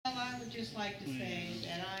would just like to say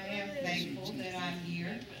that I am thankful that I'm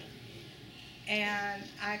here. And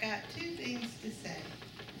I got two things to say.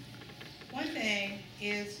 One thing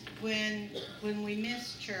is when we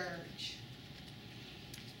miss church,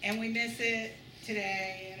 and we miss it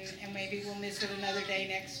today, and maybe we'll miss it another day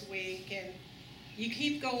next week, and you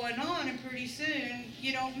keep going on, and pretty soon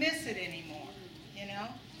you don't miss it anymore, you know?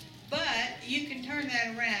 But you can turn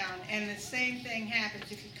that around, and the same thing happens.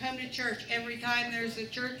 If you come to church every time there's a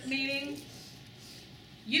church meeting,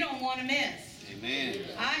 you don't want to miss. Amen.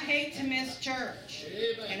 I hate to miss church,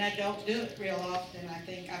 and I don't do it real often. I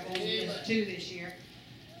think I've only missed 2 this year.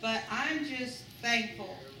 But I'm just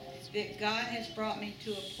thankful that God has brought me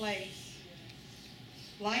to a place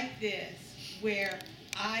like this where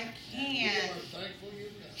I can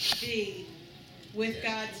be with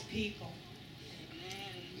God's people.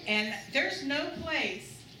 And there's no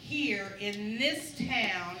place here in this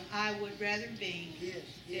town I would rather be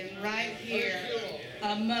than right here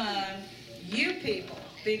among you people,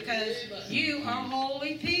 because you are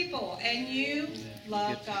holy people and you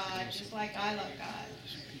love God just like I love God.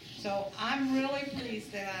 So I'm really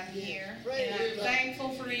pleased that I'm here, and I'm thankful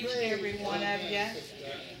for each and every one of you.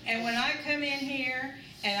 And when I come in here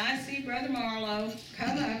and I see Brother Marlowe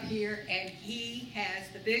come up here and he has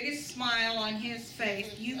the biggest smile on his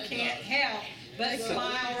face, you can't help but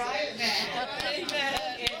smile right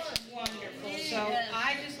back. It's wonderful. So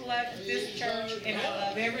I just love this church and I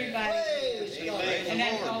love everybody. And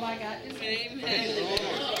that's all I got to say.